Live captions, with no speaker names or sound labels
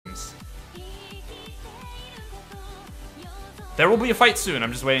There will be a fight soon.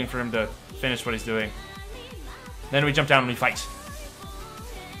 I'm just waiting for him to finish what he's doing. Then we jump down and we fight.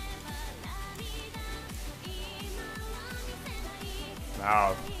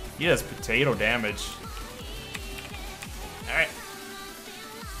 Wow, he does potato damage. Alright.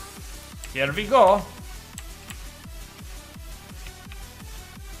 Here we go.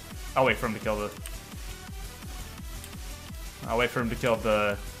 I'll wait for him to kill the... I'll wait for him to kill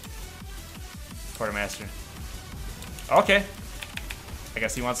the... Quartermaster. Okay. I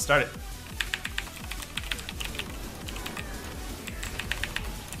guess he wants to start it.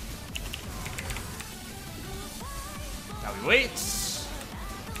 Now we wait.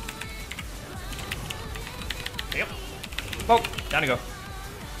 Yep. Oh, down to go.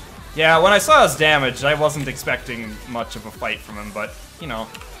 Yeah, when I saw his damage, I wasn't expecting much of a fight from him, but, you know,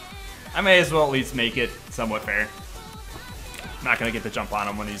 I may as well at least make it somewhat fair. I'm not gonna get the jump on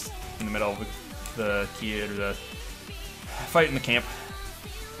him when he's in the middle of the key or the fight in the camp.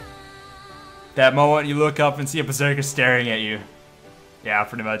 That moment you look up and see a berserker staring at you. Yeah,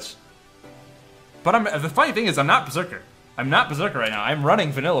 pretty much. But the funny thing is, I'm not berserker. I'm not berserker right now. I'm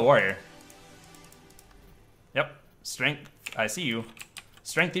running vanilla warrior. Yep. Strength. I see you.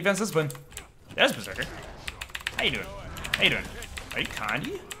 Strength, defense, discipline. There's berserker. How you doing? How you doing? Are you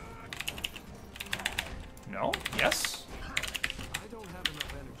Kandi? No? Yes?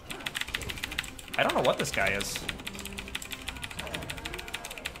 I don't know what this guy is.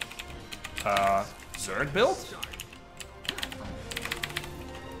 Zerg build?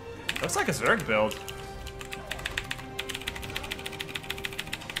 Looks like a Zerg build.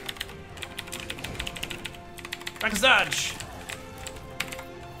 Max dodge!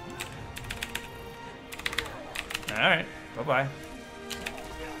 Alright, bye-bye.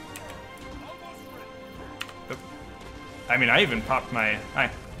 I mean, I even popped my... Hi.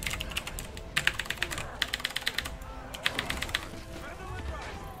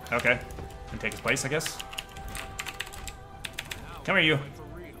 Okay. Can take his place, I guess. Come here, you.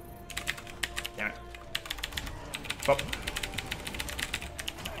 Damn it. Oh.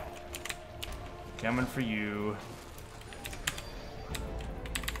 Coming for you.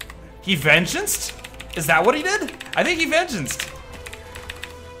 He vengeanced? Is that what he did? I think he vengeanced.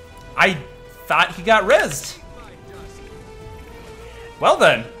 I thought he got rezzed. Well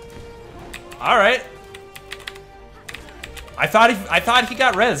then. Alright. I thought he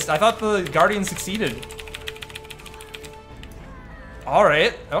got rezzed. I thought the Guardian succeeded.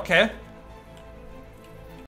 Alright, okay.